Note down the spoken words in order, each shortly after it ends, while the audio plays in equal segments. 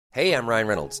Hey, I'm Ryan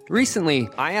Reynolds. Recently,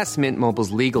 I asked Mint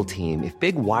Mobile's legal team if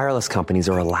big wireless companies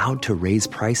are allowed to raise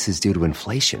prices due to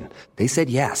inflation. They said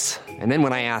yes. And then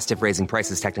when I asked if raising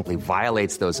prices technically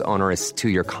violates those onerous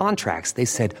two-year contracts, they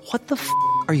said, "What the f***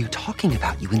 are you talking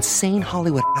about, you insane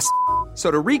Hollywood ass?" So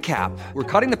to recap, we're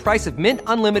cutting the price of Mint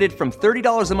Unlimited from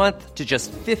 $30 a month to just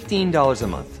 $15 a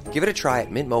month. Give it a try at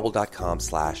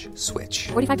mintmobile.com/switch.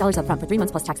 $45 up front for 3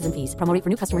 months plus taxes and fees. Promo rate for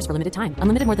new customers for limited time.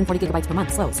 Unlimited more than 40 gigabytes per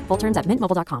month. Slows full terms at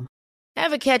mintmobile.com.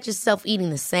 Ever catch yourself eating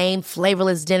the same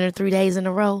flavorless dinner 3 days in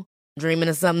a row? Dreaming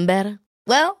of something better?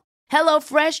 Well,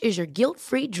 HelloFresh is your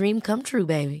guilt-free dream come true,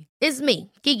 baby. It's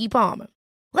me, Keke Palmer.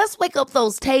 Let's wake up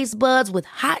those taste buds with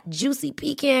hot, juicy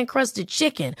pecan-crusted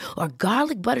chicken or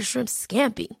garlic butter shrimp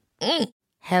scampi.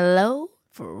 Hello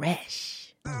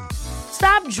Fresh.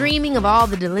 Stop dreaming of all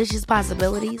the delicious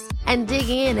possibilities and dig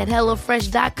in at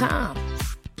HelloFresh.com.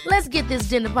 Let's get this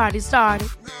dinner party started.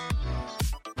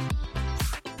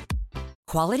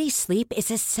 Quality sleep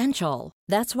is essential.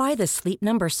 That's why the Sleep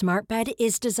Number Smart Bed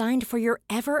is designed for your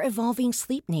ever-evolving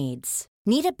sleep needs.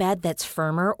 Need a bed that's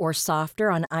firmer or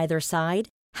softer on either side?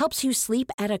 Helps you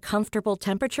sleep at a comfortable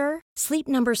temperature? Sleep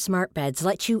Number Smart Beds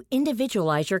let you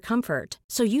individualize your comfort,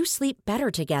 so you sleep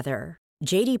better together.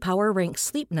 J.D. Power ranks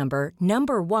Sleep Number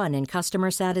number 1 in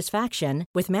customer satisfaction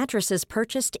with mattresses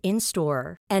purchased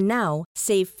in-store. And now,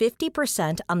 save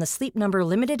 50% on the Sleep Number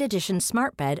Limited Edition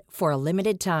Smart Bed for a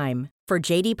limited time. For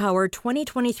J.D. Power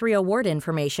 2023 award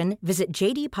information, visit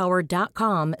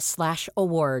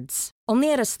jdpower.com/awards.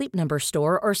 Only at a Sleep Number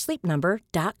store or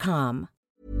sleepnumber.com.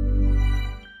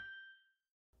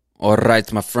 All right,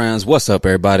 my friends, what's up,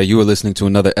 everybody? You are listening to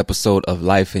another episode of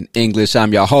Life in English.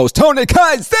 I'm your host, Tony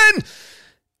Kaizen.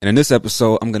 And in this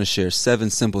episode, I'm going to share 7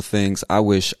 simple things I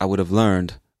wish I would have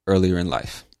learned earlier in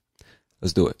life.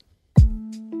 Let's do it.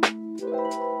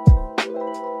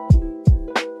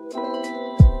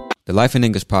 The Life in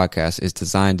English podcast is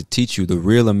designed to teach you the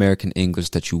real American English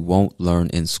that you won't learn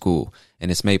in school.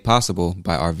 And it's made possible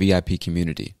by our VIP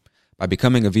community. By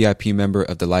becoming a VIP member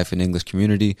of the Life in English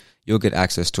community, you'll get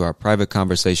access to our private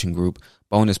conversation group,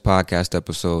 bonus podcast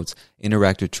episodes,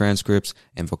 interactive transcripts,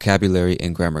 and vocabulary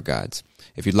and grammar guides.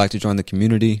 If you'd like to join the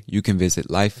community, you can visit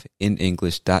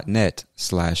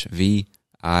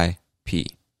lifeinenglish.net/VIP.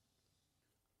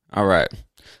 All right.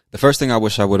 The first thing I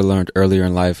wish I would have learned earlier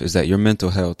in life is that your mental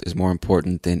health is more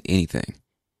important than anything.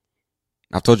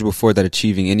 I've told you before that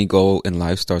achieving any goal in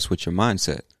life starts with your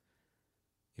mindset.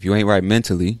 If you ain't right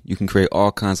mentally, you can create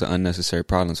all kinds of unnecessary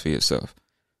problems for yourself.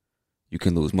 You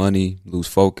can lose money, lose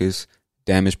focus,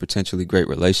 damage potentially great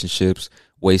relationships,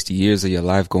 waste years of your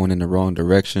life going in the wrong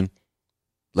direction,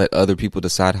 let other people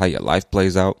decide how your life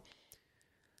plays out.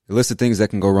 The list of things that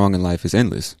can go wrong in life is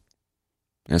endless.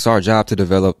 And it's our job to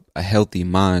develop a healthy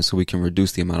mind so we can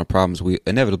reduce the amount of problems we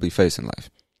inevitably face in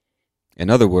life. In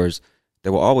other words,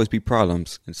 there will always be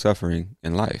problems and suffering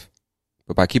in life.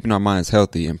 But by keeping our minds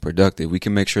healthy and productive, we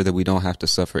can make sure that we don't have to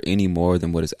suffer any more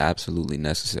than what is absolutely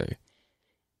necessary.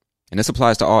 And this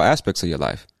applies to all aspects of your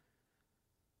life.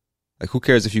 Like, who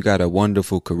cares if you got a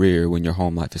wonderful career when your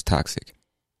home life is toxic?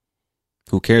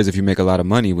 Who cares if you make a lot of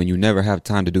money when you never have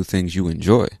time to do things you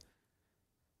enjoy?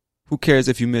 Who cares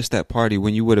if you missed that party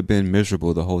when you would have been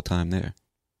miserable the whole time there?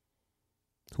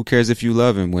 Who cares if you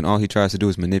love him when all he tries to do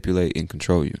is manipulate and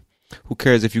control you? Who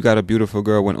cares if you got a beautiful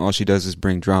girl when all she does is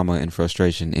bring drama and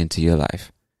frustration into your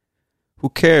life? Who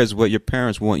cares what your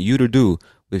parents want you to do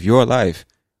with your life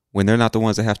when they're not the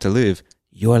ones that have to live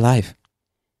your life?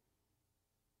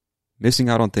 Missing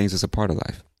out on things is a part of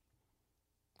life.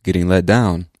 Getting let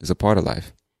down is a part of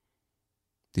life.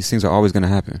 These things are always going to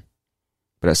happen.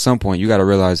 But at some point, you got to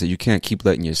realize that you can't keep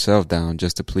letting yourself down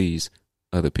just to please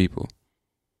other people.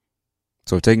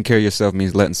 So if taking care of yourself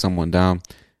means letting someone down,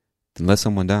 then let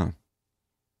someone down.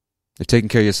 If taking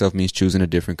care of yourself means choosing a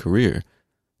different career,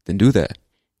 then do that.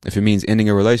 If it means ending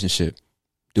a relationship,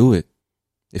 do it.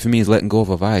 If it means letting go of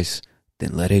a vice,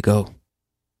 then let it go.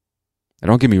 Now,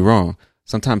 don't get me wrong.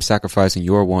 Sometimes sacrificing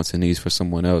your wants and needs for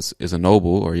someone else is a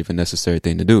noble or even necessary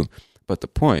thing to do. But the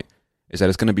point is that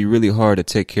it's going to be really hard to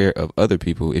take care of other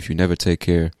people if you never take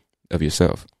care of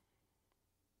yourself.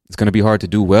 It's going to be hard to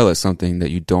do well at something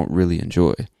that you don't really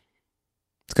enjoy.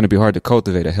 It's going to be hard to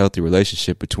cultivate a healthy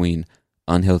relationship between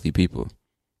unhealthy people.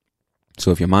 So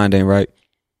if your mind ain't right,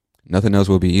 nothing else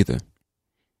will be either.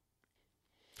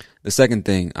 The second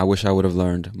thing I wish I would have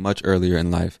learned much earlier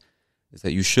in life is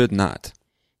that you should not,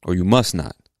 or you must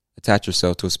not, attach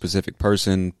yourself to a specific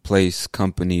person, place,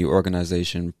 company,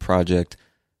 organization, project,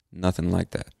 nothing like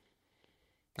that.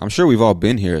 I'm sure we've all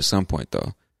been here at some point,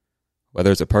 though.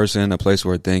 Whether it's a person, a place,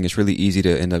 or a thing, it's really easy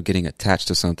to end up getting attached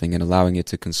to something and allowing it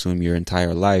to consume your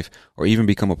entire life or even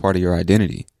become a part of your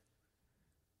identity.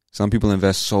 Some people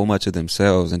invest so much of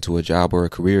themselves into a job or a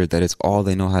career that it's all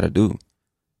they know how to do.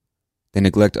 They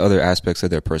neglect other aspects of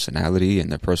their personality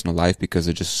and their personal life because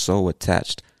they're just so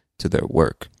attached to their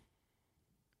work.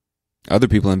 Other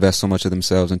people invest so much of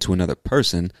themselves into another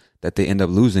person that they end up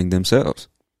losing themselves.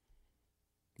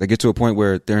 They get to a point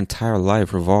where their entire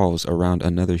life revolves around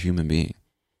another human being.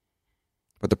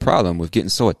 But the problem with getting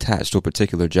so attached to a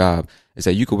particular job is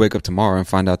that you could wake up tomorrow and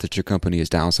find out that your company is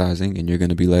downsizing and you're going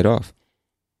to be laid off.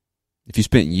 If you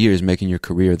spent years making your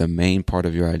career the main part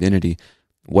of your identity,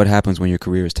 what happens when your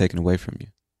career is taken away from you?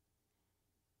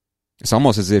 It's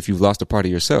almost as if you've lost a part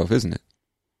of yourself, isn't it?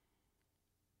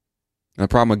 And the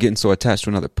problem with getting so attached to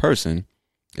another person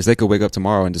is they could wake up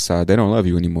tomorrow and decide they don't love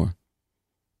you anymore.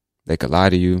 They could lie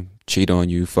to you, cheat on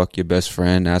you, fuck your best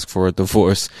friend, ask for a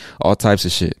divorce, all types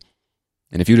of shit.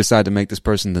 And if you decide to make this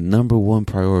person the number one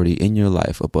priority in your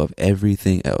life above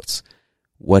everything else,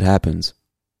 what happens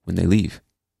when they leave?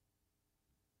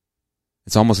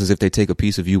 It's almost as if they take a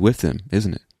piece of you with them,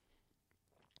 isn't it?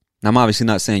 Now, I'm obviously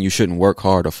not saying you shouldn't work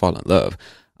hard or fall in love.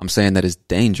 I'm saying that it's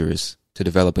dangerous to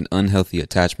develop an unhealthy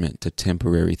attachment to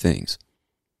temporary things.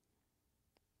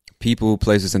 People,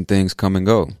 places, and things come and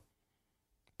go.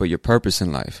 But your purpose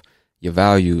in life, your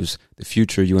values, the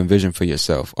future you envision for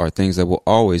yourself are things that will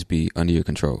always be under your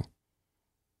control.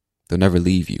 They'll never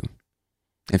leave you.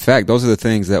 In fact, those are the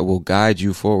things that will guide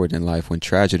you forward in life when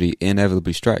tragedy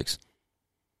inevitably strikes.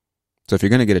 So if you're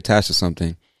going to get attached to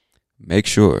something, make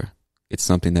sure it's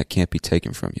something that can't be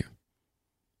taken from you.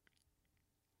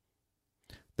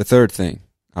 The third thing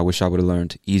I wish I would have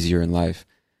learned easier in life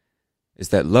is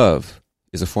that love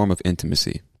is a form of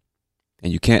intimacy,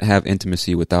 and you can't have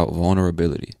intimacy without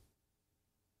vulnerability.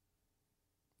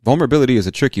 Vulnerability is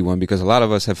a tricky one because a lot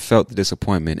of us have felt the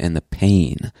disappointment and the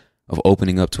pain of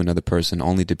opening up to another person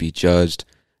only to be judged,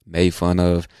 made fun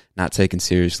of, not taken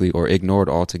seriously, or ignored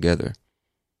altogether.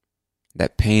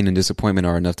 That pain and disappointment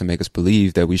are enough to make us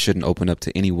believe that we shouldn't open up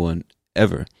to anyone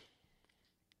ever.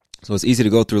 So it's easy to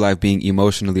go through life being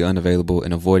emotionally unavailable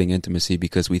and avoiding intimacy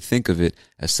because we think of it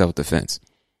as self-defense.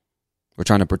 We're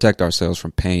trying to protect ourselves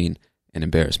from pain and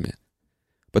embarrassment.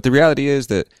 But the reality is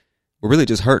that we're really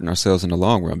just hurting ourselves in the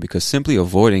long run because simply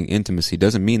avoiding intimacy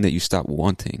doesn't mean that you stop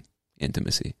wanting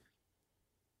intimacy.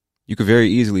 You could very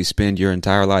easily spend your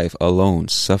entire life alone,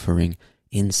 suffering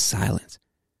in silence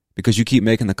because you keep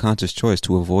making the conscious choice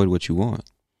to avoid what you want.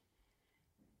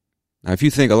 Now, if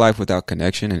you think a life without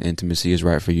connection and intimacy is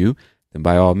right for you, then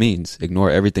by all means,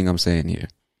 ignore everything I'm saying here.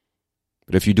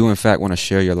 But if you do in fact want to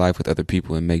share your life with other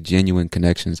people and make genuine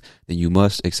connections, then you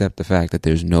must accept the fact that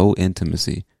there's no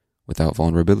intimacy without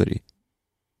vulnerability.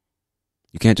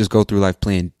 You can't just go through life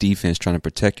playing defense trying to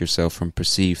protect yourself from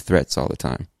perceived threats all the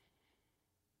time.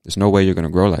 There's no way you're going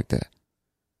to grow like that.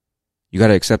 You got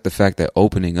to accept the fact that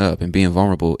opening up and being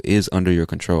vulnerable is under your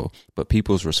control, but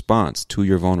people's response to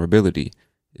your vulnerability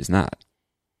is not.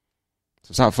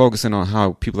 So stop focusing on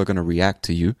how people are going to react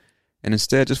to you and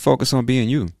instead just focus on being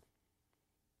you.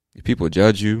 If people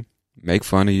judge you, make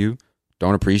fun of you,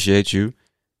 don't appreciate you,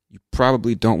 you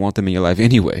probably don't want them in your life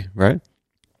anyway, right?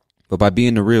 But by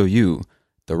being the real you,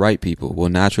 the right people will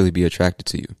naturally be attracted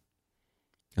to you.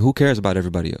 And who cares about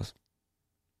everybody else?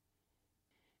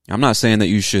 I'm not saying that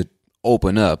you should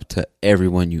open up to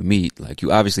everyone you meet. Like,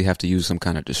 you obviously have to use some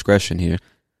kind of discretion here.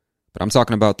 But I'm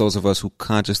talking about those of us who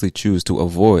consciously choose to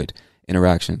avoid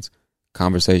interactions,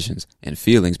 conversations, and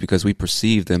feelings because we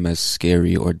perceive them as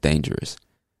scary or dangerous.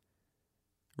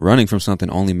 Running from something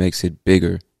only makes it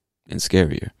bigger and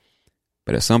scarier.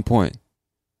 But at some point,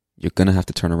 you're going to have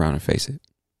to turn around and face it.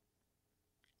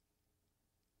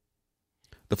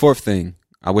 The fourth thing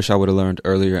I wish I would have learned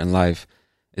earlier in life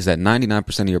is that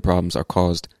 99% of your problems are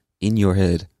caused in your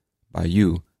head by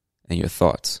you and your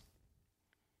thoughts.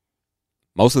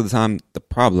 Most of the time, the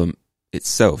problem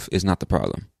itself is not the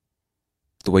problem.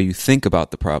 The way you think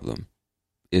about the problem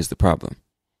is the problem.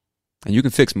 And you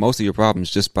can fix most of your problems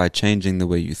just by changing the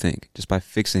way you think, just by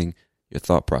fixing your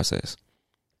thought process.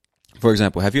 For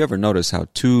example, have you ever noticed how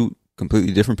two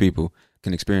completely different people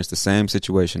can experience the same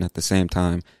situation at the same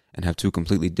time and have two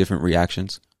completely different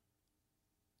reactions?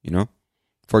 You know?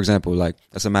 For example, like,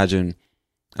 let's imagine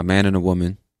a man and a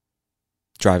woman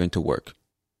driving to work.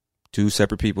 Two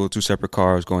separate people, two separate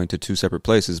cars going to two separate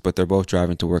places, but they're both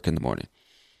driving to work in the morning.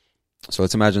 So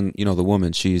let's imagine, the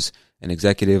woman, she's an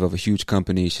executive of a huge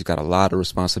company. She's got a lot of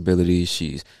responsibilities.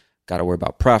 She's got to worry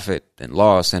about profit and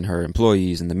loss and her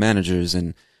employees and the managers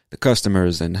and the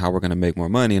customers and how we're going to make more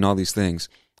money and all these things.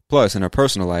 Plus, in her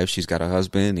personal life, she's got a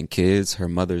husband and kids. Her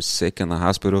mother's sick in the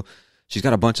hospital. She's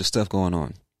got a bunch of stuff going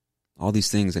on. All these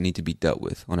things that need to be dealt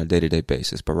with on a day-to-day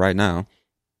basis. But right now,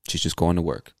 she's just going to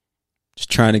work.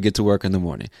 Just trying to get to work in the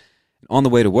morning. And on the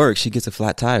way to work, she gets a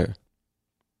flat tire.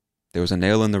 There was a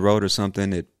nail in the road or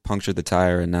something. It punctured the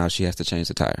tire, and now she has to change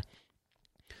the tire.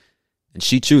 And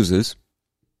she chooses,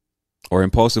 or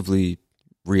impulsively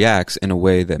reacts in a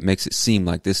way that makes it seem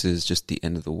like this is just the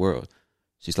end of the world.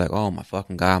 She's like, oh my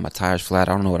fucking God, my tire's flat.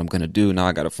 I don't know what I'm going to do. Now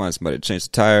I got to find somebody to change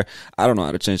the tire. I don't know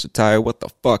how to change the tire. What the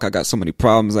fuck? I got so many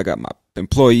problems. I got my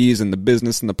employees and the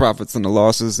business and the profits and the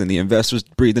losses and the investors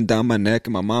breathing down my neck,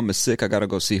 and my mom is sick. I got to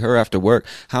go see her after work.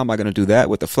 How am I going to do that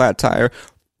with a flat tire?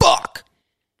 Fuck!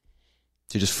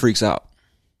 She just freaks out.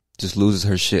 Just loses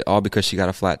her shit, all because she got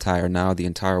a flat tire. Now the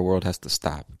entire world has to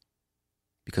stop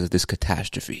because of this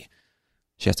catastrophe.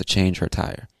 She has to change her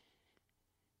tire.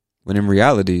 When in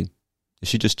reality, if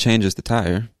she just changes the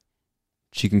tire,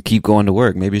 she can keep going to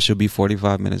work. Maybe she'll be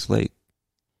 45 minutes late.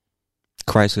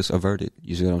 Crisis averted.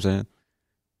 You see what I'm saying?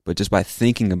 But just by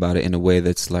thinking about it in a way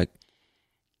that's like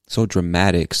so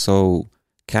dramatic, so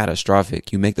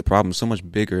catastrophic, you make the problem so much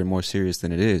bigger and more serious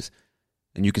than it is.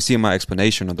 And you can see in my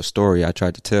explanation of the story I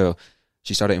tried to tell,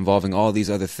 she started involving all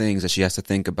these other things that she has to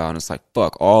think about. And it's like,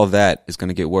 fuck, all that is going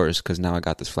to get worse because now I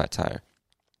got this flat tire.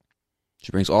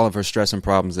 She brings all of her stress and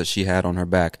problems that she had on her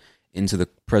back into the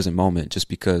present moment just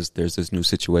because there's this new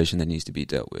situation that needs to be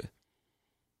dealt with.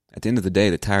 At the end of the day,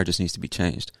 the tire just needs to be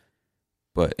changed.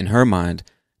 But in her mind,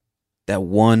 that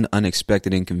one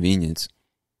unexpected inconvenience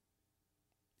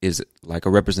is like a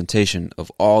representation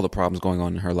of all the problems going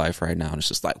on in her life right now. And it's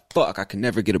just like, fuck, I can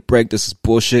never get a break. This is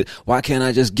bullshit. Why can't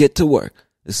I just get to work?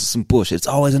 This is some bullshit. It's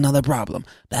always another problem.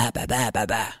 Blah, blah, blah, blah,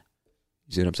 blah.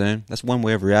 You see what I'm saying? That's one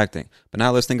way of reacting. But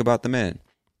now let's think about the man.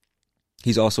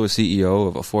 He's also a CEO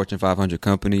of a Fortune 500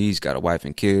 company. He's got a wife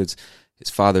and kids. His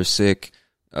father's sick.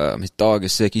 His dog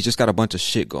is sick. He's just got a bunch of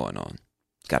shit going on.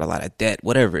 He's got a lot of debt,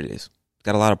 whatever it is. He's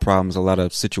got a lot of problems, a lot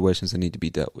of situations that need to be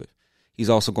dealt with.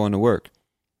 He's also going to work.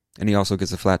 And he also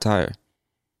gets a flat tire.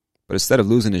 But instead of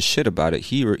losing his shit about it,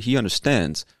 he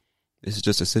understands this is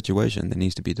just a situation that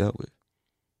needs to be dealt with.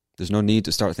 There's no need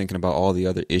to start thinking about all the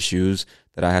other issues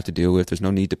that I have to deal with. There's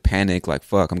no need to panic like,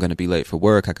 fuck, I'm going to be late for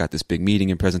work. I got this big meeting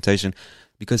and presentation.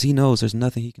 Because he knows there's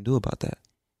nothing he can do about that.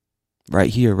 Right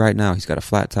here, right now, he's got a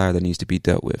flat tire that needs to be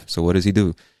dealt with. So what does he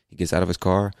do? He gets out of his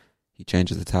car. He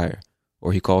changes the tire.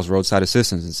 Or he calls roadside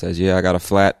assistance and says, yeah, I got a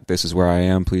flat. This is where I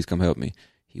am. Please come help me.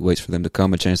 He waits for them to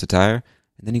come and change the tire.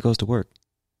 And then he goes to work.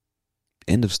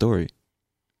 End of story.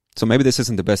 So maybe this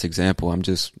isn't the best example. I'm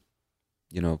just,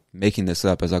 making this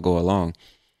up as I go along.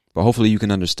 But hopefully you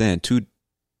can understand two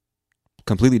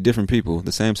completely different people,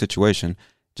 the same situation,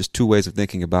 just two ways of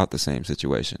thinking about the same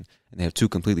situation. And they have two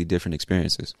completely different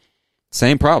experiences.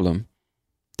 Same problem,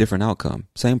 different outcome.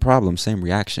 Same problem, same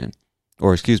reaction.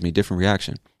 Or different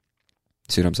reaction.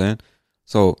 See what I'm saying?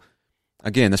 So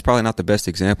again, that's probably not the best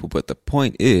example, but the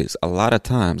point is, a lot of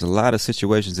times, a lot of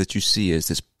situations that you see as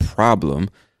this problem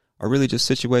are really just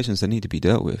situations that need to be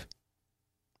dealt with.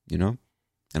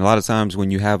 And a lot of times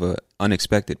when you have an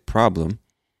unexpected problem,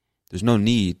 there's no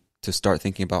need to start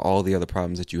thinking about all the other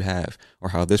problems that you have or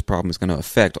how this problem is going to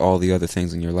affect all the other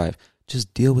things in your life.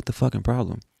 Just deal with the fucking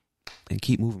problem and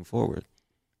keep moving forward.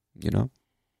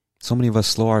 So many of us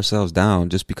slow ourselves down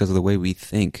just because of the way we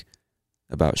think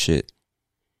about shit.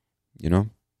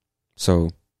 So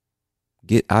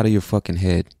get out of your fucking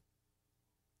head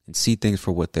and see things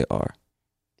for what they are.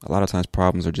 A lot of times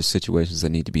problems are just situations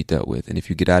that need to be dealt with. And if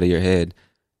you get out of your head,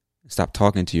 stop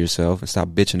talking to yourself and stop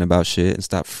bitching about shit and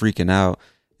stop freaking out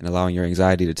and allowing your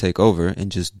anxiety to take over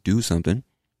and just do something,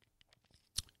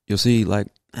 you'll see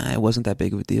it wasn't that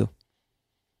big of a deal.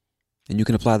 And you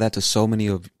can apply that to so many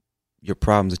of your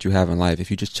problems that you have in life.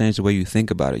 If you just change the way you think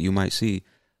about it, you might see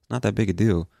it's not that big a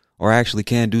deal. Or I actually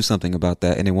can do something about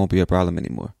that and it won't be a problem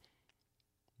anymore.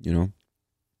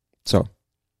 So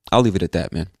I'll leave it at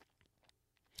that, man.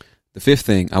 The fifth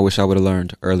thing I wish I would have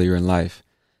learned earlier in life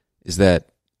is that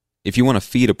if you want to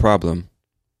feed a problem,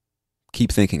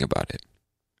 keep thinking about it.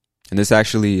 And this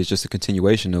actually is just a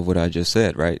continuation of what I just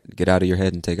said, right? Get out of your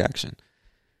head and take action.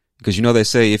 Because they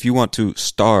say if you want to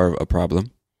starve a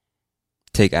problem,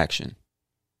 take action.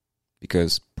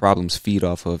 Because problems feed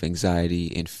off of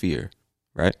anxiety and fear,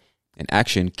 right? And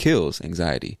action kills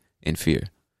anxiety and fear.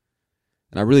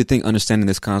 And I really think understanding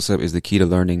this concept is the key to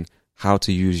learning how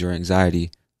to use your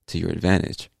anxiety to your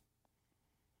advantage.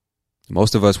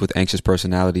 Most of us with anxious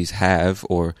personalities have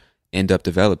or end up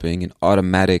developing an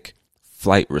automatic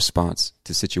flight response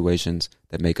to situations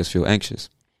that make us feel anxious.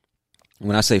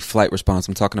 When I say flight response,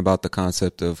 I'm talking about the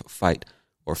concept of fight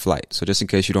or flight. So just in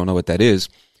case you don't know what that is,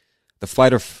 the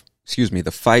fight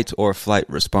or flight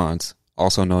response,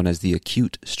 also known as the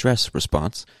acute stress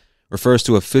response, refers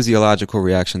to a physiological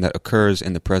reaction that occurs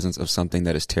in the presence of something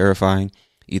that is terrifying,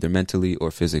 either mentally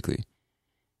or physically.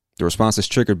 The response is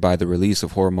triggered by the release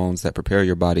of hormones that prepare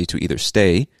your body to either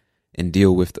stay and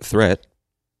deal with the threat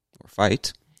or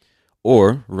fight,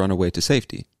 or run away to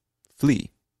safety,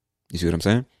 flee. You see what I'm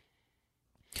saying?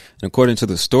 And according to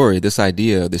the story,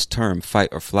 this term fight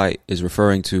or flight, is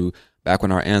referring to back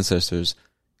when our ancestors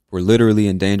were literally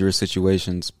in dangerous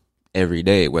situations every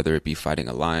day, whether it be fighting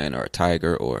a lion or a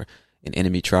tiger or an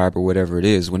enemy tribe or whatever it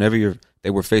is. Whenever they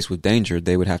were faced with danger,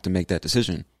 they would have to make that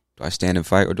decision. Do I stand and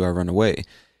fight or do I run away?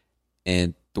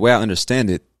 And the way I understand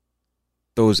it,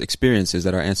 those experiences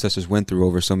that our ancestors went through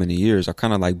over so many years are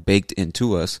kind of like baked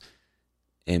into us,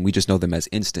 and we just know them as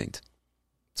instinct.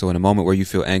 So in a moment where you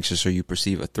feel anxious or you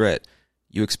perceive a threat,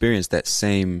 you experience that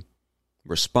same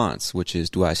response, which is,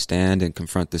 do I stand and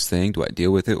confront this thing? Do I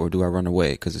deal with it, or do I run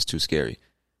away because it's too scary?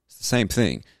 It's the same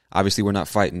thing. Obviously, we're not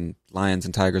fighting lions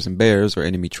and tigers and bears or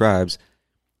enemy tribes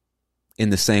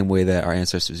in the same way that our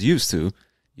ancestors used to.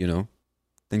 You know,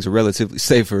 things are relatively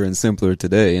safer and simpler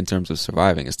today in terms of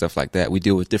surviving and stuff like that. We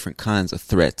deal with different kinds of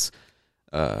threats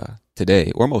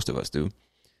today, or most of us do.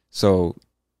 So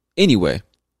anyway,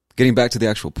 getting back to the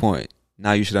actual point,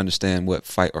 now you should understand what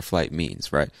fight or flight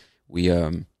means, right? We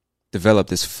develop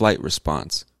this flight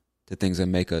response to things that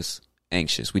make us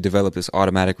anxious. We develop this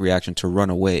automatic reaction to run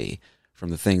away from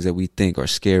the things that we think are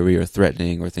scary or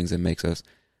threatening, or things that make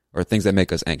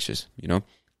us anxious, you know?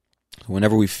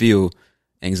 Whenever we feel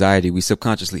anxiety, we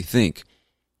subconsciously think,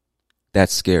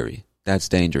 that's scary, that's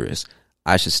dangerous,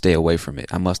 I should stay away from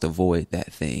it, I must avoid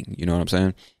that thing, you know what I'm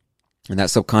saying? And that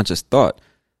subconscious thought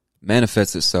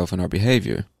manifests itself in our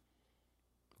behavior.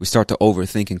 We start to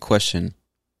overthink and question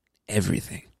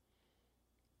everything.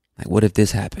 Like, what if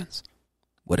this happens?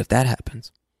 What if that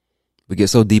happens? We get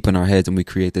so deep in our heads and we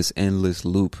create this endless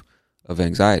loop of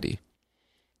anxiety.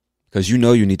 Because you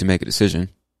know you need to make a decision,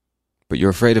 but you're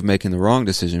afraid of making the wrong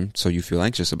decision, so you feel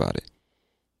anxious about it.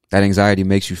 That anxiety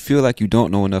makes you feel like you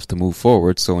don't know enough to move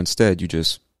forward, so instead you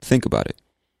just think about it.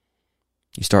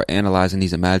 You start analyzing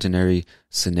these imaginary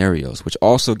scenarios, which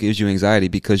also gives you anxiety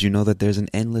because you know that there's an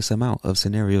endless amount of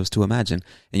scenarios to imagine,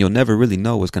 and you'll never really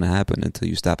know what's going to happen until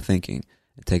you stop thinking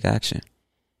and take action.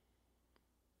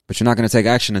 But you're not going to take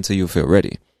action until you feel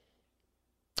ready.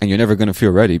 And you're never going to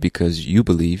feel ready because you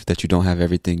believe that you don't have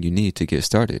everything you need to get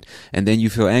started. And then you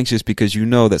feel anxious because you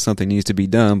know that something needs to be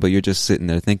done, but you're just sitting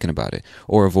there thinking about it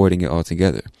or avoiding it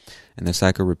altogether. And the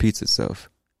cycle repeats itself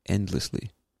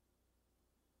endlessly.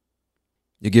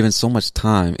 You're giving so much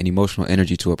time and emotional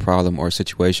energy to a problem or a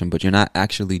situation, but you're not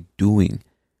actually doing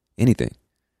anything.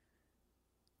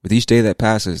 With each day that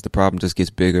passes, the problem just gets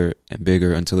bigger and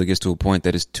bigger until it gets to a point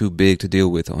that it's too big to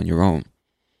deal with on your own.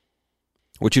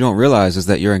 What you don't realize is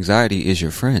that your anxiety is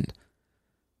your friend.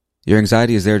 Your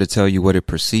anxiety is there to tell you what it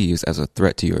perceives as a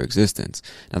threat to your existence.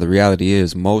 Now, the reality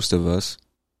is most of us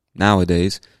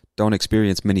nowadays don't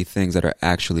experience many things that are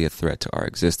actually a threat to our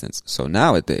existence. So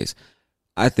nowadays,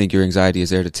 I think your anxiety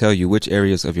is there to tell you which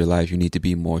areas of your life you need to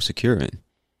be more secure in.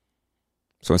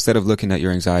 So instead of looking at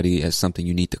your anxiety as something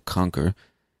you need to conquer,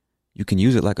 you can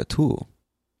use it like a tool.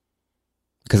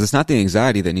 Because it's not the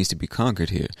anxiety that needs to be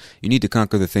conquered here. You need to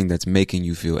conquer the thing that's making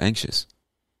you feel anxious.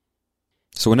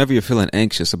 So whenever you're feeling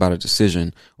anxious about a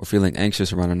decision or feeling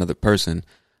anxious around another person,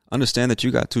 understand that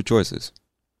you got two choices.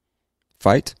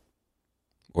 Fight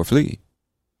or flee.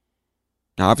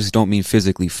 Now, obviously don't mean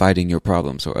physically fighting your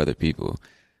problems or other people.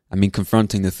 I mean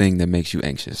confronting the thing that makes you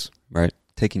anxious, right?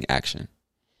 Taking action.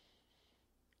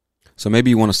 So maybe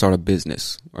you want to start a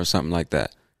business or something like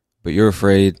that, but you're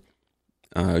afraid.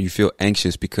 You feel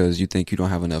anxious because you think you don't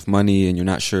have enough money and you're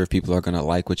not sure if people are going to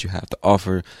like what you have to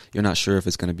offer. You're not sure if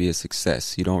it's going to be a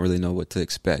success. You don't really know what to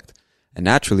expect. And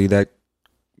naturally, that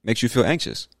makes you feel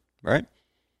anxious, right?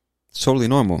 It's totally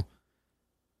normal.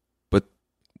 But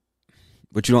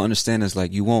what you don't understand is,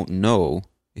 like, you won't know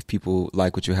if people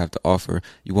like what you have to offer.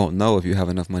 You won't know if you have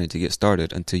enough money to get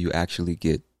started until you actually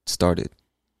get started.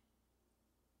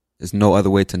 There's no other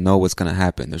way to know what's going to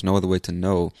happen. There's no other way to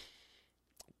know,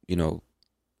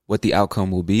 what the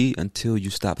outcome will be until you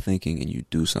stop thinking and you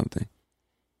do something.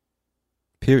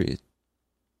 Period.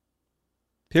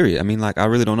 I mean, I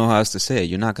really don't know how else to say it.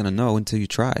 You're not going to know until you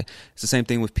try. It's the same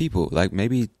thing with people. Like,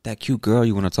 maybe that cute girl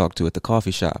you want to talk to at the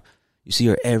coffee shop, you see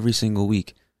her every single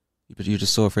week, but you're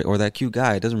just so afraid. Or that cute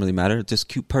guy, it doesn't really matter. Just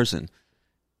cute person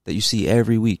that you see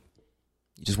every week.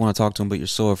 You just want to talk to him, but you're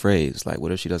so afraid. It's like,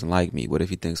 what if she doesn't like me? What if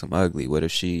he thinks I'm ugly? What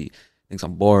if she thinks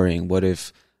I'm boring? What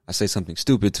if I say something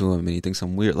stupid to him and he thinks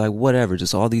I'm weird. Like, whatever.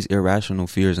 Just all these irrational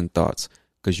fears and thoughts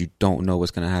because you don't know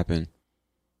what's going to happen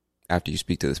after you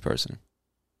speak to this person.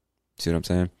 See what I'm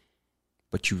saying?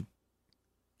 But you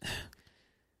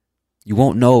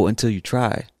won't know until you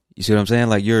try. You see what I'm saying?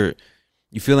 Like, you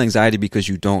feel anxiety because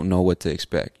you don't know what to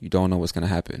expect. You don't know what's going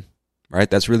to happen, right?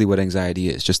 That's really what anxiety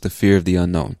is, just the fear of the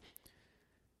unknown.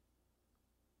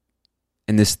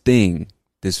 And this thing,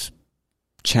 this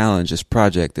challenge, this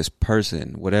project, this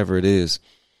person, whatever it is,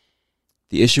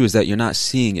 the issue is that you're not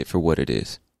seeing it for what it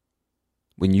is.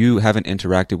 When you haven't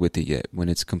interacted with it yet, when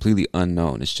it's completely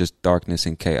unknown, it's just darkness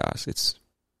and chaos. It's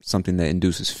something that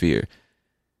induces fear.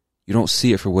 You don't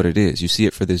see it for what it is. You see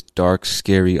it for this dark,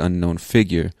 scary, unknown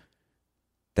figure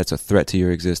that's a threat to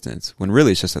your existence, when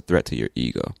really it's just a threat to your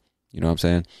ego. You know what I'm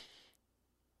saying?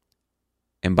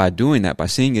 And by doing that, by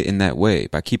seeing it in that way,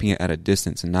 by keeping it at a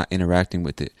distance and not interacting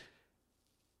with it,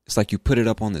 it's like you put it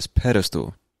up on this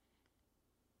pedestal.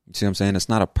 You see what I'm saying? It's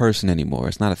not a person anymore.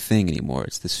 It's not a thing anymore.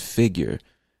 It's this figure,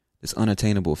 this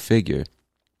unattainable figure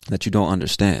that you don't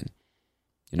understand.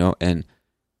 You know, and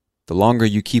the longer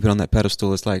you keep it on that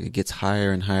pedestal, it's like it gets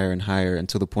higher and higher and higher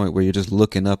until the point where you're just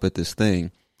looking up at this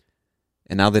thing.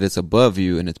 And now that it's above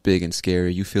you and it's big and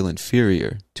scary, you feel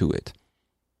inferior to it.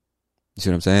 You see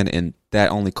what I'm saying? And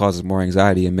that only causes more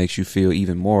anxiety and makes you feel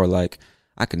even more like,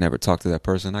 I could never talk to that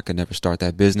person. I could never start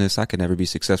that business. I could never be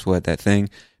successful at that thing,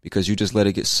 because you just let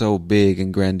it get so big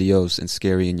and grandiose and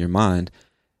scary in your mind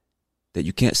that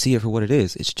you can't see it for what it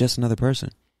is. It's just another person.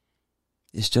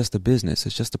 It's just a business.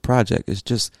 It's just a project. It's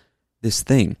just this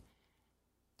thing.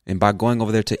 And by going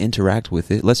over there to interact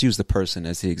with it, let's use the person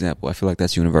as the example. I feel like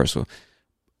that's universal.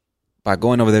 By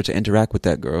going over there to interact with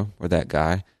that girl or that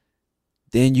guy,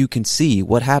 then you can see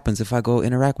what happens if I go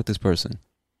interact with this person.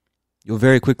 You'll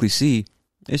very quickly see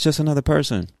it's just another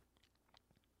person.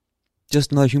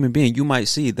 Just another human being. You might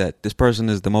see that this person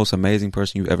is the most amazing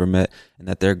person you've ever met and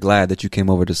that they're glad that you came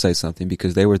over to say something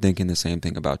because they were thinking the same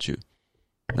thing about you.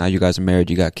 Now you guys are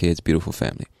married, you got kids, beautiful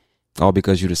family. All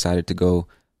because you decided to go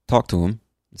talk to him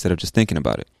instead of just thinking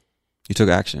about it. You took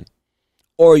action.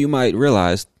 Or you might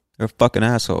realize they're a fucking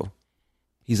asshole.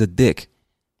 He's a dick.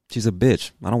 She's a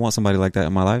bitch. I don't want somebody like that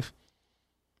in my life.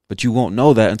 But you won't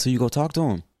know that until you go talk to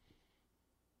him.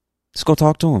 Just go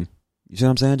talk to him. You see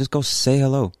what I'm saying? Just go say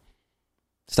hello.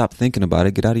 Stop thinking about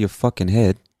it. Get out of your fucking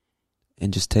head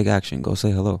and just take action. Go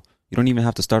say hello. You don't even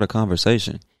have to start a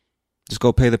conversation. Just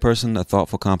go pay the person a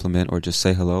thoughtful compliment or just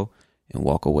say hello and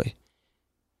walk away.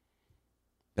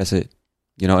 That's it.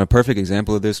 You know, a perfect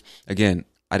example of this, again,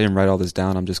 I didn't write all this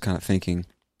down. I'm just kind of thinking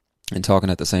and talking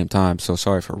at the same time. So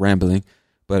sorry for rambling.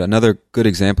 But another good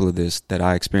example of this that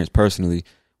I experienced personally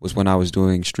was when I was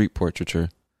doing street portraiture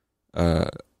a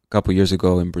couple years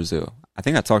ago in Brazil. I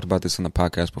think I talked about this on the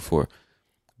podcast before.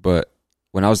 But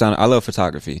when I was down, I love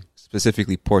photography,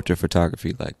 specifically portrait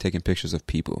photography, like taking pictures of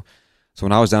people. So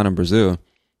when I was down in Brazil,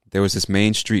 there was this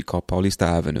main street called Paulista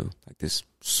Avenue, like this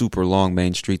super long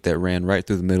main street that ran right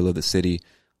through the middle of the city.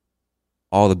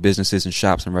 All the businesses and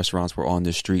shops and restaurants were on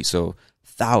this street. So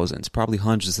thousands, probably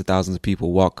hundreds of thousands of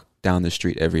people walk down the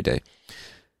street every day.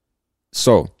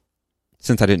 So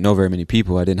since I didn't know very many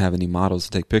people, I didn't have any models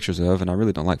to take pictures of, and I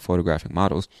really don't like photographing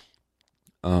models.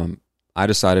 I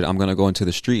decided I'm going to go into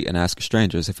the street and ask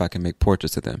strangers if I can make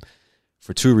portraits of them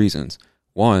for two reasons.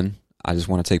 One, I just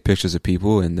want to take pictures of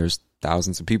people, and there's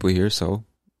thousands of people here, so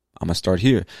I'm going to start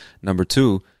here. Number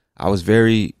two, I was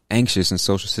very anxious in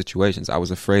social situations. I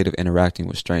was afraid of interacting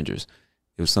with strangers.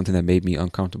 It was something that made me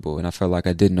uncomfortable, and I felt like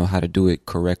I didn't know how to do it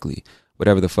correctly,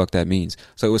 whatever the fuck that means.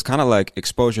 So it was kind of like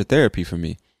exposure therapy for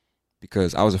me,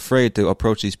 because I was afraid to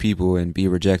approach these people and be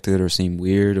rejected or seem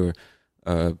weird or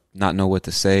not know what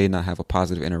to say, not have a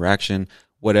positive interaction,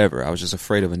 whatever. I was just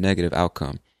afraid of a negative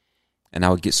outcome. And I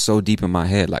would get so deep in my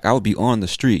head. Like, I would be on the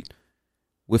street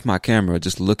with my camera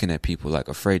just looking at people, like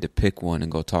afraid to pick one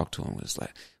and go talk to them. It's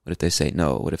like, what if they say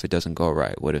no? What if it doesn't go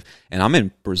right? And I'm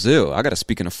in Brazil. I got to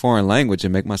speak in a foreign language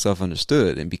and make myself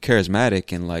understood and be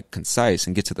charismatic and like concise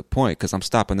and get to the point, because I'm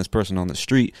stopping this person on the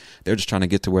street. They're just trying to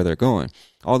get to where they're going.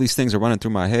 All these things are running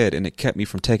through my head, and it kept me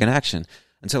from taking action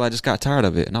until I just got tired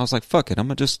of it. And I was like, fuck it. I'm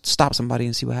going to just stop somebody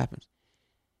and see what happens.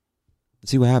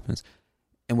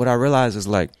 And what I realized is,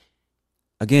 like,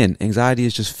 again, anxiety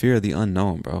is just fear of the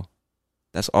unknown, bro.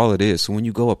 That's all it is. So when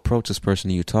you go approach this person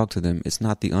and you talk to them, it's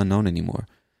not the unknown anymore.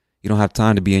 You don't have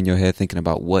time to be in your head thinking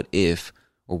about what if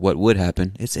or what would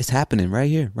happen. It's happening right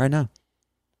here, right now.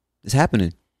 It's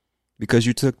happening because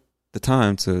you took the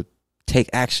time to take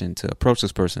action to approach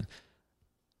this person.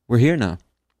 We're here now.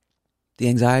 The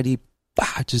anxiety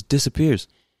just disappears.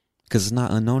 Because it's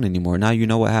not unknown anymore. Now you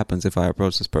know what happens if I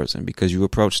approach this person because you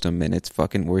approached them and it's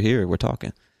fucking, we're here, we're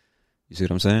talking. You see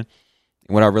what I'm saying?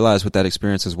 And what I realized with that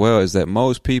experience as well is that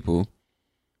most people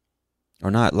are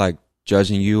not like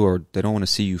judging you, or they don't want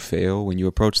to see you fail when you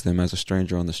approach them as a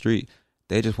stranger on the street.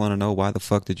 They just want to know, why the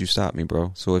fuck did you stop me,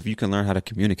 bro? So if you can learn how to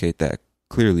communicate that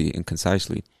clearly and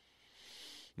concisely,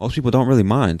 most people don't really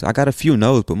mind. I got a few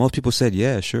no's, but most people said,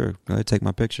 yeah, sure, go ahead, take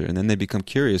my picture. And then they become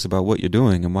curious about what you're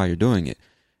doing and why you're doing it.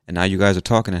 And now you guys are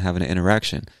talking and having an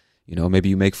interaction. You know, maybe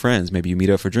you make friends, maybe you meet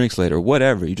up for drinks later,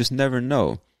 whatever. You just never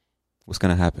know what's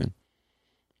going to happen.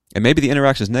 And maybe the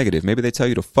interaction is negative. Maybe they tell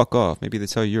you to fuck off. Maybe they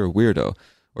tell you you're a weirdo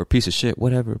or a piece of shit,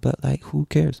 whatever. But like, who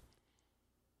cares?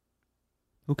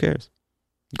 Who cares?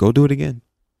 Go do it again.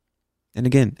 And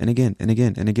again, and again, and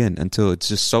again, and again, until it's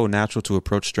just so natural to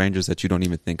approach strangers that you don't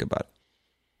even think about it.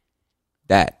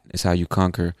 That is how you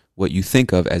conquer what you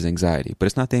think of as anxiety. But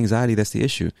it's not the anxiety that's the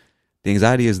issue. The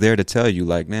anxiety is there to tell you,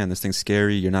 like, man, this thing's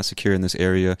scary. You're not secure in this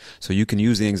area. So you can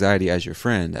use the anxiety as your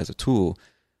friend, as a tool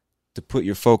to put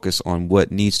your focus on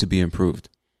what needs to be improved.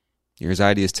 Your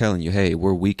anxiety is telling you, hey,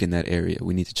 we're weak in that area.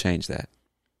 We need to change that.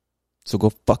 So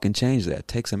go fucking change that.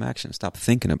 Take some action. Stop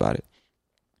thinking about it.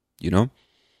 You know?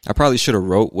 I probably should have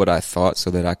wrote what I thought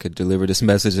so that I could deliver this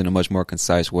message in a much more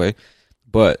concise way.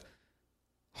 But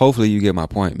hopefully you get my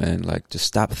point, man. Like, just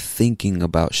stop thinking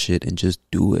about shit and just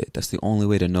do it. That's the only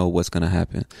way to know what's going to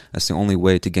happen. That's the only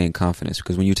way to gain confidence.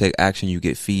 Because when you take action, you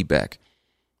get feedback.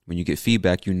 When you get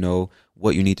feedback, you know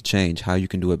what you need to change, how you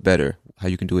can do it better, how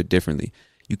you can do it differently.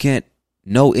 You can't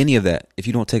know any of that if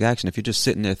you don't take action. If you're just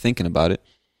sitting there thinking about it,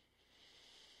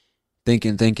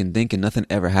 thinking, nothing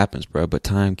ever happens, bro. But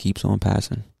time keeps on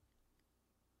passing.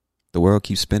 The world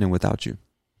keeps spinning without you.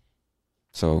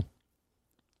 So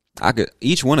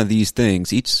each one of these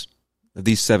things, each of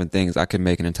these 7 things, I could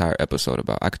make an entire episode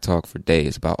about. I could talk for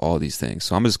days about all these things.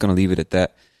 So I'm just going to leave it at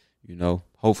that. You know,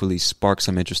 hopefully spark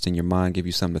some interest in your mind, give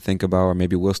you something to think about, or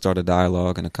maybe we'll start a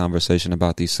dialogue and a conversation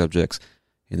about these subjects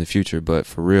in the future. But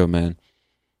for real, man,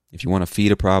 if you want to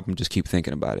feed a problem, just keep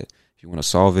thinking about it. If you want to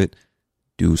solve it,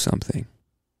 do something.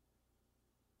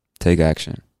 Take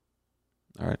action.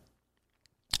 All right.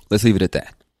 Let's leave it at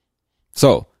that.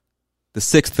 So, the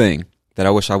 6th thing that I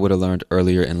wish I would have learned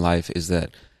earlier in life is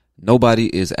that nobody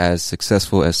is as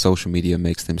successful as social media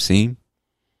makes them seem,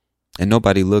 and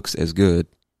nobody looks as good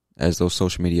as those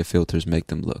social media filters make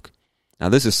them look. Now,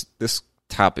 this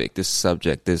topic, this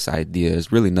subject, this idea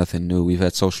is really nothing new. We've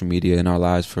had social media in our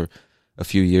lives for a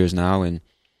few years now, and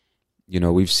you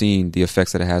know, we've seen the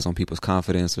effects that it has on people's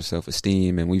confidence or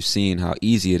self-esteem, and we've seen how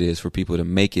easy it is for people to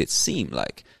make it seem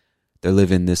like they're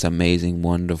living this amazing,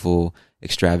 wonderful,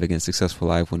 extravagant, successful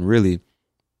life when really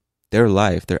their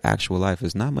life, their actual life,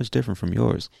 is not much different from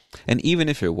yours. And even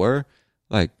if it were,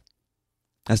 like,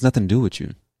 has nothing to do with you.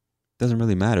 It doesn't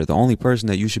really matter. The only person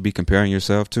that you should be comparing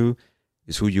yourself to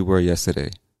is who you were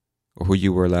yesterday, or who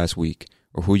you were last week,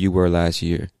 or who you were last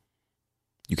year.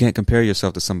 You can't compare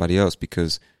yourself to somebody else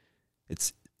because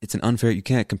it's an unfair. You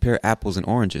can't compare apples and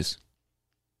oranges.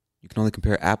 You can only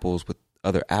compare apples with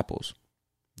other apples.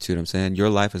 You see what I'm saying? Your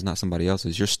life is not somebody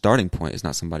else's. Your starting point is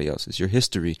not somebody else's. Your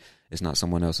history is not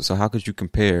someone else's. So how could you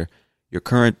compare your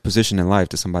current position in life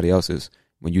to somebody else's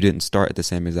when you didn't start at the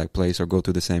same exact place or go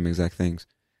through the same exact things?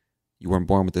 You weren't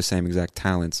born with the same exact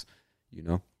talents, you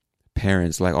know,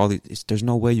 parents, like all these. There's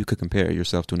no way you could compare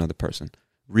yourself to another person.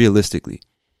 Realistically,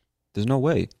 there's no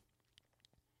way.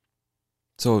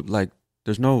 So, like,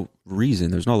 there's no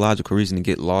reason, there's no logical reason to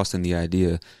get lost in the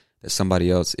idea that somebody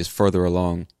else is further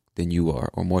along than you are,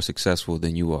 or more successful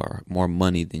than you are, more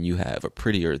money than you have, or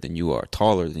prettier than you are,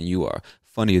 taller than you are,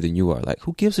 funnier than you are. Like,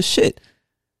 who gives a shit?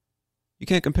 You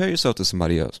can't compare yourself to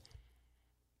somebody else.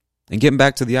 And getting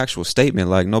back to the actual statement,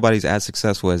 like, nobody's as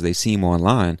successful as they seem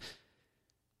online.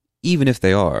 Even if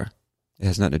they are, it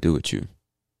has nothing to do with you.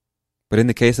 But in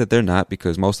the case that they're not,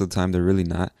 because most of the time they're really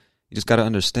not, you just got to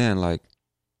understand, like,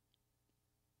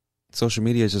 social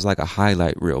media is just like a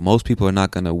highlight reel. Most people are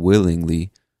not going to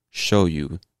willingly show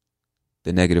you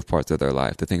the negative parts of their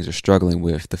life, the things they're struggling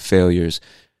with, the failures,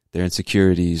 their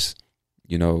insecurities,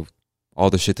 you know, all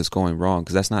the shit that's going wrong,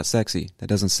 because that's not sexy. That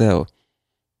doesn't sell.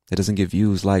 That doesn't get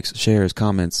views, likes, shares,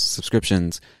 comments,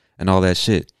 subscriptions, and all that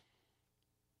shit.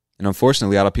 And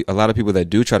unfortunately, a lot of people that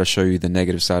do try to show you the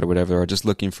negative side or whatever are just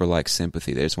looking for, like,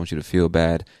 sympathy. They just want you to feel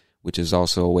bad, which is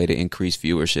also a way to increase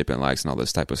viewership and likes and all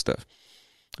this type of stuff.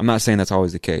 I'm not saying that's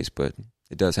always the case, but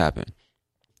it does happen.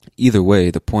 Either way,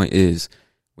 the point is,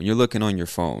 when you're looking on your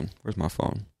phone, where's my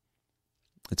phone?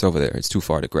 It's over there. It's too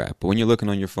far to grab. But when you're looking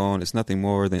on your phone, it's nothing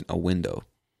more than a window.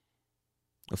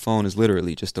 A phone is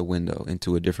literally just a window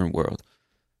into a different world.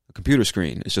 A computer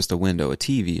screen is just a window. A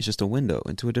TV is just a window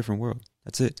into a different world.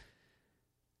 That's it.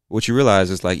 What you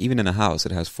realize is, like, even in a house,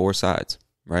 it has 4 sides,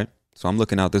 right? So I'm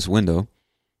looking out this window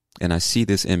and I see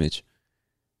this image.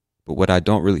 But what I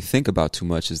don't really think about too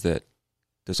much is that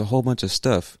there's a whole bunch of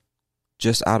stuff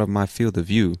just out of my field of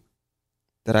view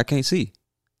that I can't see,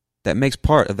 that makes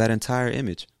part of that entire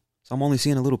image. So I'm only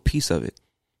seeing a little piece of it.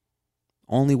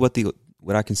 Only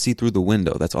what I can see through the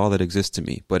window. That's all that exists to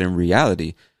me. But in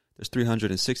reality, there's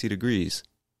 360 degrees.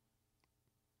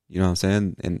 You know what I'm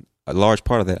saying? And a large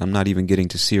part of that I'm not even getting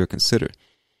to see or consider.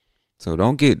 So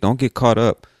don't get caught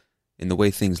up in the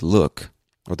way things look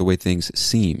or the way things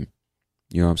seem.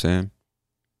 You know what I'm saying?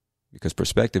 Because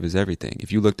perspective is everything.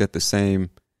 If you looked at the same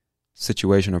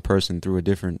situation or person through a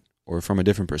different, or from a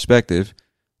different perspective,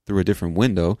 through a different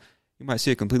window, you might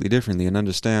see it completely differently and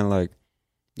understand, like,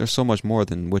 there's so much more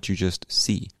than what you just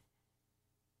see.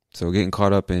 So getting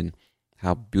caught up in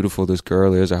how beautiful this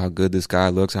girl is, or how good this guy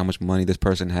looks, how much money this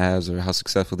person has, or how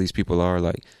successful these people are,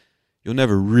 like, you'll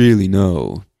never really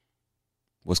know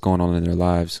what's going on in their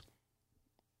lives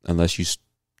unless you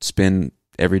spend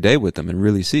every day with them and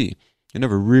really see. You'll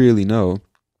never really know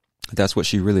that's what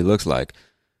she really looks like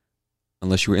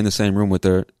unless you were in the same room with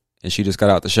her and she just got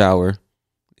out the shower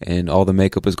and all the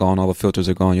makeup is gone, all the filters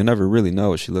are gone. You'll never really know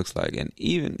what she looks like. And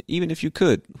even if you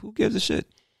could, who gives a shit?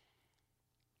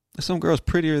 If some girl's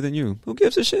prettier than you, who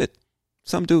gives a shit?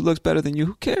 Some dude looks better than you,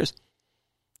 who cares?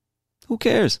 Who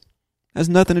cares? Has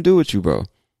nothing to do with you, bro.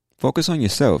 Focus on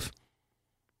yourself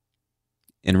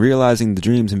and realizing the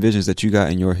dreams and visions that you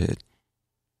got in your head.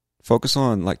 Focus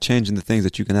on, like, changing the things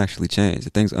that you can actually change, the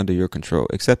things under your control.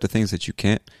 Accept the things that you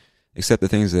can't. Accept the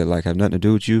things that, like, have nothing to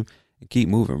do with you. And keep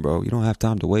moving, bro. You don't have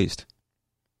time to waste.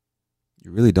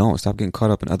 You really don't. Stop getting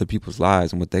caught up in other people's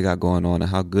lives and what they got going on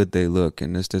and how good they look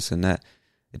and this, and that.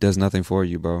 It does nothing for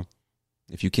you, bro.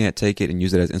 If you can't take it and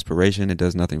use it as inspiration, it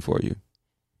does nothing for you.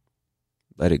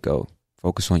 Let it go.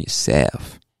 Focus on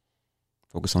yourself.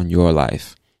 Focus on your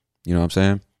life. You know what I'm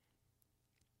saying?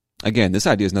 Again, this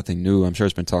idea is nothing new. I'm sure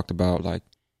it's been talked about, like,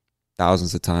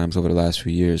 thousands of times over the last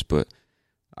few years, but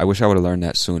I wish I would have learned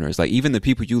that sooner. It's like, even the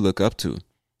people you look up to,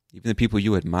 even the people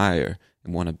you admire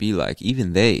and want to be like,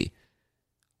 even they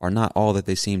are not all that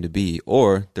they seem to be,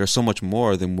 or they're so much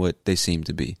more than what they seem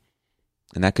to be.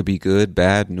 And that could be good,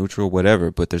 bad, neutral,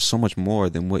 whatever, but there's so much more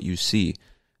than what you see.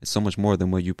 It's so much more than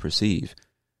what you perceive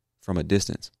from a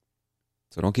distance.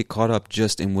 So don't get caught up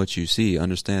just in what you see.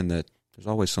 Understand that there's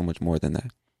always so much more than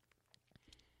that.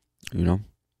 You know?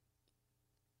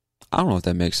 I don't know if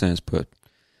that makes sense, but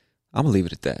I'm going to leave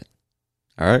it at that.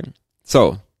 All right?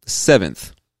 So, the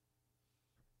 7th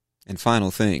and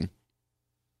final thing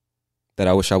that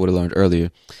I wish I would have learned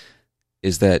earlier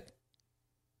is that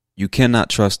you cannot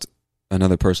trust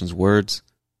another person's words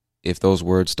if those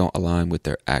words don't align with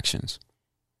their actions.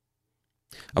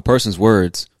 A person's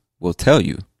words will tell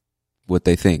you what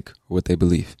they think or what they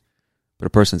believe, but a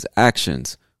person's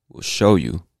actions will show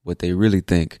you what they really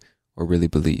think or really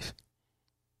believe.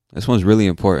 This one's really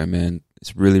important, man.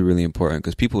 It's really, really important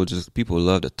because people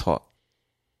love to talk.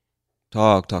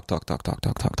 Talk.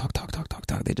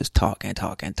 They just talk and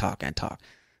talk and talk and talk.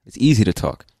 It's easy to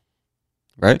talk,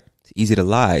 right? It's easy to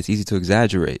lie. It's easy to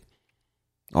exaggerate.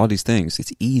 All these things.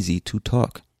 It's easy to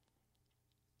talk.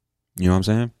 You know what I'm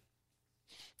saying?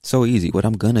 So easy. What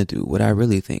I'm going to do, what I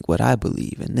really think, what I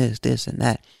believe, and this, and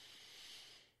that.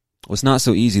 What's not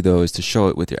so easy, though, is to show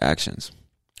it with your actions.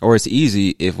 Or it's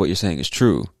easy if what you're saying is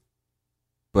true.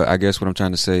 But I guess what I'm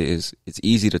trying to say is it's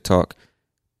easy to talk,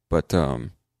 but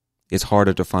it's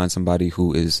harder to find somebody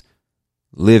who is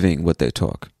living what they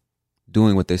talk,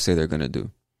 doing what they say they're going to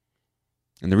do.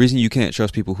 And the reason you can't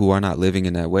trust people who are not living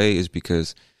in that way is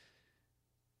because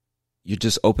you're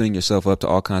just opening yourself up to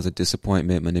all kinds of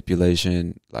disappointment,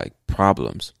 manipulation, like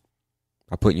problems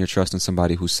by putting your trust in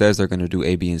somebody who says they're going to do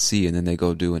A, B, and C, and then they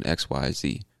go do an X, Y,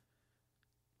 Z.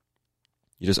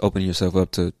 You're just opening yourself up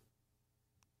to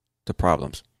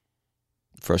problems,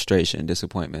 frustration,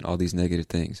 disappointment, all these negative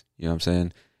things. You know what I'm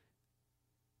saying?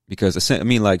 Because, I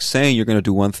mean, like, saying you're going to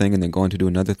do one thing and then going to do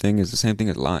another thing is the same thing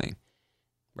as lying,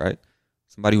 right?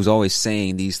 Somebody who's always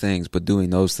saying these things but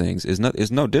doing those things is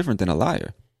no different than a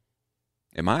liar,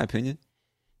 in my opinion.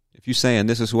 If you're saying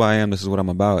this is who I am, this is what I'm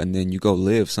about, and then you go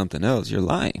live something else, you're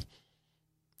lying.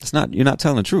 You're not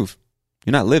telling the truth.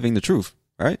 You're not living the truth,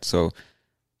 right? So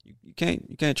you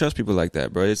can't trust people like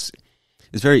that, bro. It's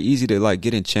very easy to, like,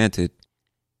 get enchanted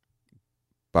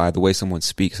by the way someone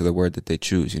speaks or the word that they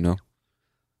choose, you know?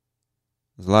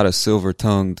 There's a lot of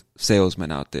silver-tongued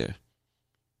salesmen out there.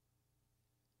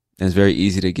 And it's very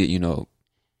easy to get,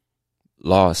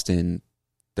 lost in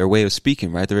their way of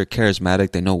speaking, right? They're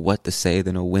charismatic. They know what to say.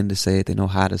 They know when to say it. They know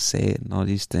how to say it and all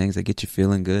these things. They get you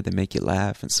feeling good. They make you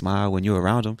laugh and smile when you're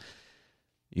around them.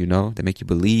 You know, they make you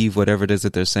believe whatever it is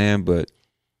that they're saying. But,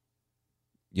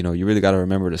 you know, you really got to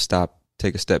remember to stop,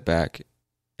 take a step back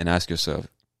and ask yourself,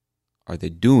 are they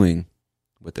doing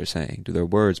what they're saying? Do their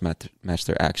words match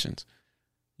their actions?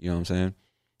 You know what I'm saying?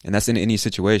 And that's in any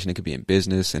situation. It could be in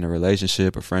business, in a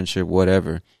relationship, a friendship,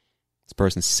 whatever. This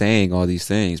person's saying all these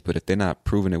things, but if they're not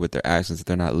proving it with their actions, if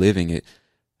they're not living it,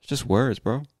 it's just words,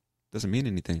 bro. It doesn't mean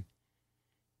anything.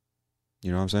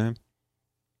 You know what I'm saying?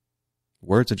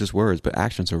 Words are just words, but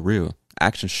actions are real.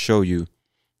 Actions show you,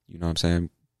 you know what I'm saying,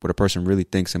 what a person really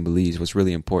thinks and believes, what's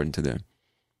really important to them.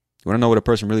 You want to know what a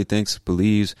person really thinks,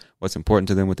 believes, what's important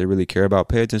to them, what they really care about,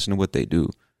 pay attention to what they do.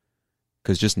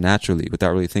 Because just naturally,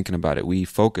 without really thinking about it, we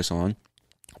focus on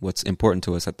what's important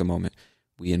to us at the moment.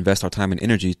 We invest our time and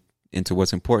energy into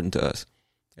what's important to us.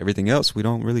 Everything else we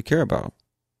don't really care about.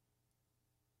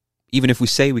 Even if we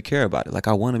say we care about it, like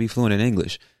I want to be fluent in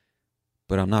English,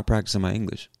 but I'm not practicing my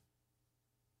English.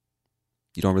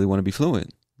 You don't really want to be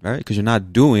fluent, right? Because you're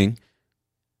not doing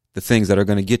the things that are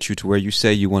going to get you to where you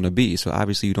say you want to be. So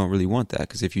obviously you don't really want that,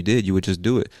 because if you did, you would just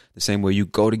do it. The same way you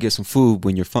go to get some food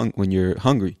when you're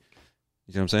hungry.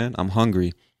 You know what I'm saying? I'm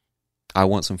hungry. I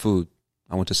want some food.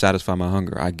 I want to satisfy my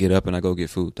hunger. I get up and I go get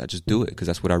food. I just do it because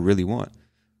that's what I really want.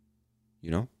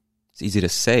 You know, it's easy to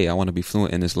say I want to be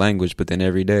fluent in this language, but then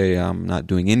every day I'm not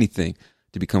doing anything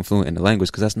to become fluent in the language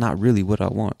because that's not really what I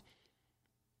want.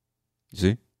 You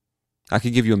see, I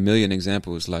could give you a million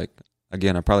examples. Like,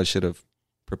 again, I probably should have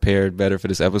prepared better for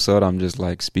this episode. I'm just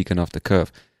like speaking off the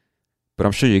cuff, but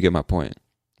I'm sure you get my point.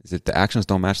 Is if the actions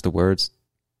don't match the words,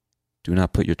 do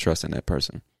not put your trust in that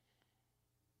person.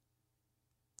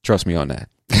 Trust me on that.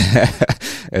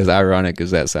 As ironic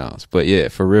as that sounds. But yeah,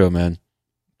 for real, man.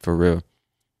 For real.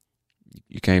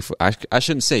 You can't, I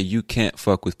shouldn't say you can't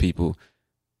fuck with people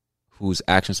whose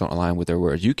actions don't align with their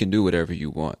words. You can do whatever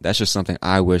you want. That's just something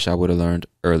I wish I would have learned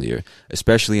earlier,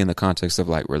 especially in the context of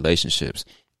like relationships.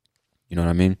 You know what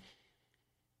I mean?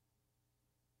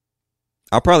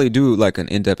 I'll probably do like an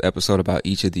in-depth episode about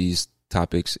each of these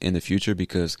topics in the future,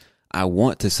 because I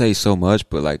want to say so much,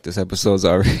 but like this episode's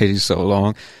already so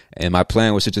long, and my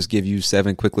plan was to just give you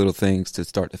 7 quick little things to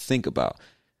start to think about.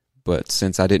 But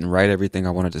since I didn't write everything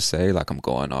I wanted to say, like I'm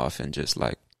going off and just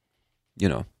like, you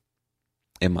know,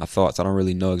 in my thoughts. I don't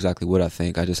really know exactly what I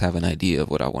think. I just have an idea of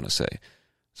what I want to say.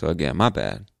 So again, my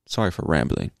bad. Sorry for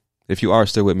rambling. If you are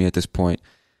still with me at this point,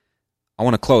 I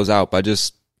want to close out by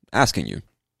just asking you,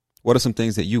 what are some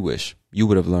things that you wish you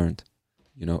would have learned,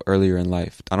 you know, earlier in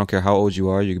life? I don't care how old you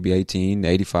are. You could be 18,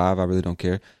 85. I really don't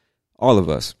care. All of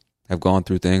us have gone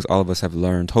through things. All of us have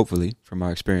learned, hopefully, from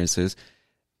our experiences.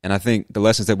 And I think the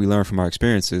lessons that we learn from our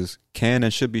experiences can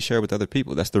and should be shared with other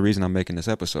people. That's the reason I'm making this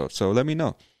episode. So let me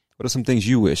know. What are some things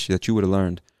you wish that you would have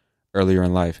learned earlier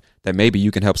in life that maybe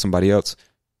you can help somebody else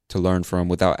to learn from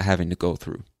without having to go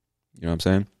through? You know what I'm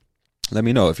saying? Let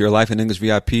me know. If you're a Life in English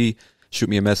VIP, shoot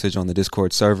me a message on the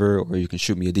Discord server, or you can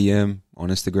shoot me a DM on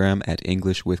Instagram at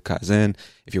English with Kaizen.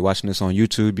 If you're watching this on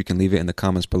YouTube, you can leave it in the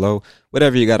comments below.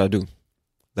 Whatever you got to do,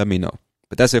 let me know.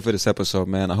 But that's it for this episode,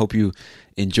 man. I hope you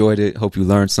enjoyed it. Hope you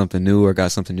learned something new or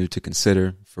got something new to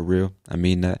consider. For real. I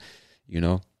mean that, you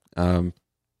know.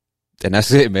 And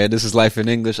that's it, man. This is Life in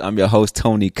English. I'm your host,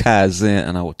 Tony Kaizen,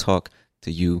 and I will talk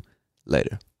to you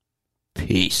later.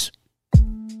 Peace.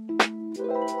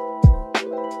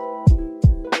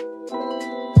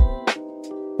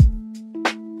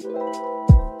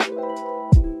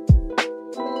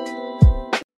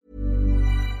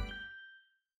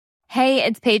 Hey,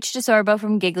 it's Paige DeSorbo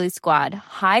from Giggly Squad.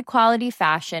 High quality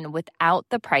fashion without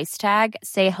the price tag.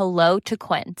 Say hello to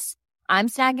Quince. I'm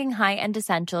snagging high-end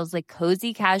essentials like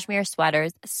cozy cashmere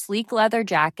sweaters, sleek leather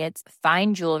jackets,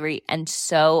 fine jewelry, and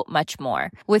so much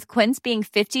more. With Quince being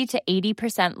 50 to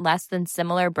 80% less than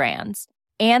similar brands.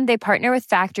 And they partner with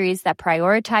factories that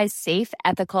prioritize safe,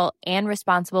 ethical, and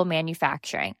responsible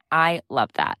manufacturing. I love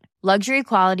that. Luxury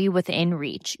quality within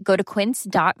reach. Go to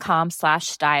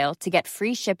quince.com/style to get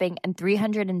free shipping and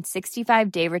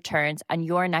 365-day returns on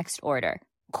your next order.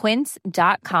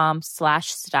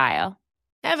 Quince.com/style.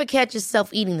 Ever catch yourself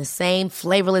eating the same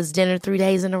flavorless dinner 3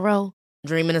 days in a row?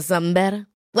 Dreaming of something better?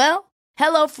 Well,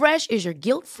 HelloFresh is your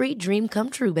guilt-free dream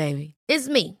come true, baby. It's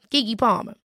me, Keke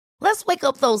Palmer. Let's wake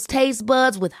up those taste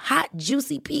buds with hot,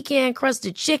 juicy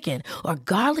pecan-crusted chicken or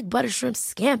garlic butter shrimp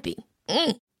scampi.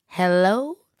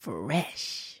 Hello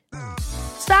Fresh.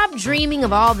 Stop dreaming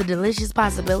of all the delicious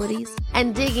possibilities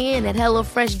and dig in at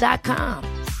HelloFresh.com.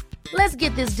 Let's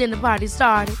get this dinner party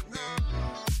started.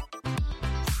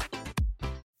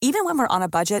 Even when we're on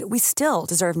a budget, we still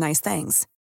deserve nice things.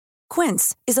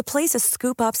 Quince is a place to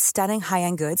scoop up stunning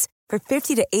high-end goods for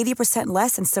 50 to 80%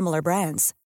 less than similar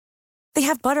brands. They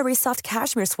have buttery soft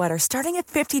cashmere sweaters starting at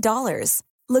 $50,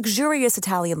 luxurious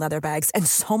Italian leather bags, and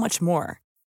so much more.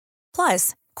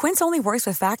 Plus, Quince only works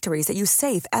with factories that use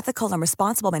safe, ethical, and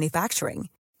responsible manufacturing.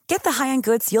 Get the high-end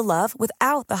goods you'll love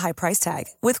without the high price tag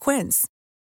with Quince.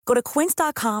 Go to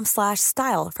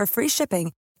quince.com/style for free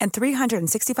shipping and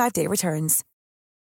 365-day returns.